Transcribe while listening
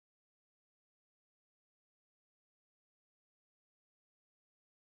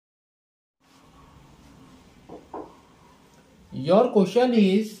Your question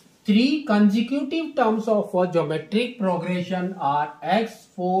is, three consecutive terms of a geometric progression are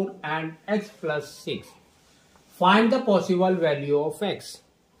x4 and x+6. Find the possible value of x.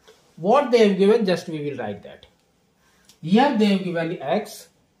 What they have given, just we will write that. Here they have given x,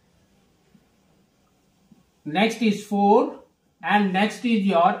 next is 4, and next is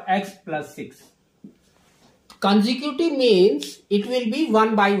your x+6. Consecutive means it will be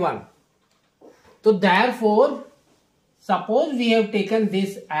one by one. So therefore, suppose we have taken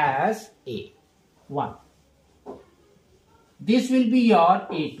this as A1. This will be your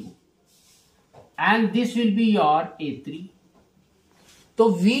A2. And this will be your A3. So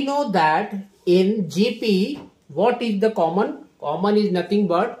we know that in GP, what is the common? Common is nothing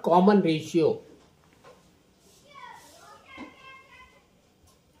but common ratio.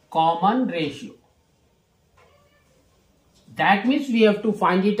 Common ratio. That means we have to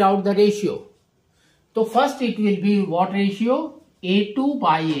find it out the ratio. So first it will be what ratio? A2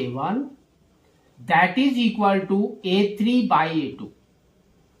 by A1, that is equal to A3 by A2.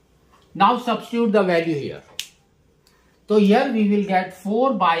 Now substitute the value here. So here we will get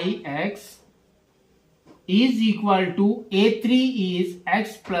 4 by x is equal to A3 is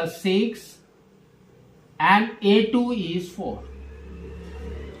x+6 and A2 is 4.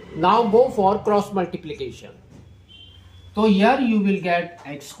 Now go for cross multiplication. So here you will get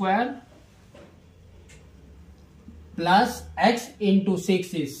x square plus x into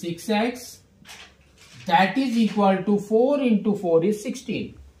 6 is 6x, that is equal to 4 into 4 is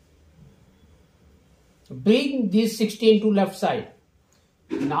 16. Bring this 16 to left side.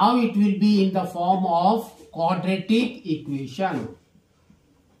 Now it will be in the form of quadratic equation.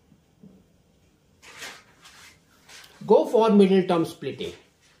 Go for middle term splitting.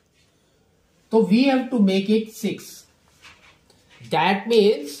 So we have to make it 6. That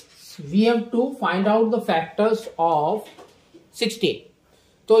means we have to find out the factors of 16.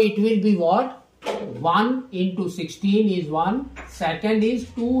 So it will be what? 1 into 16 is 1. Second is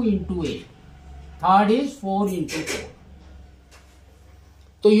 2 into 8. Third is 4 into 4.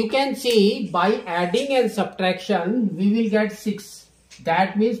 So you can see by adding and subtraction we will get 6.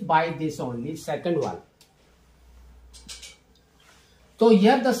 That means by this only, second one. So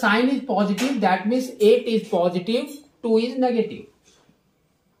here the sign is positive. That means 8 is positive, 2 is negative.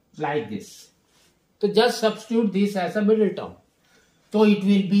 Like this. So just substitute this as a middle term. So it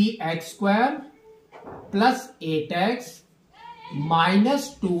will be x square plus 8x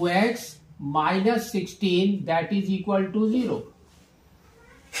minus 2x minus 16, that is equal to 0.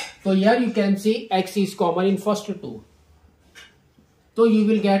 So here you can see x is common in first two. So you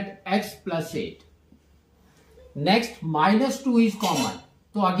will get x plus 8. Next minus 2 is common.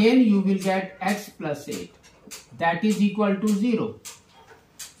 So again you will get x plus 8. That is equal to 0.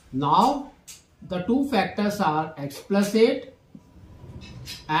 Now the two factors are x plus 8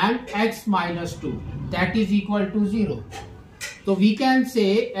 and x minus 2, that is equal to 0. So we can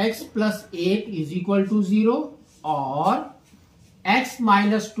say x plus 8 is equal to 0 or x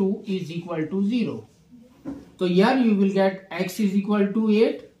minus 2 is equal to 0. So here you will get x is equal to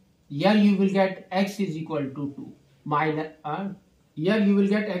 8. Here you will get x is equal to 2. Here you will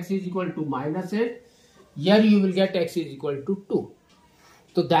get x is equal to minus 8. Here you will get x is equal to 2.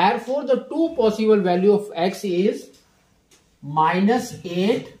 So therefore the two possible value of x is minus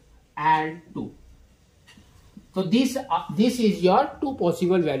 8 and 2. So this is your two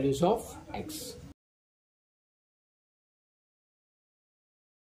possible values of x.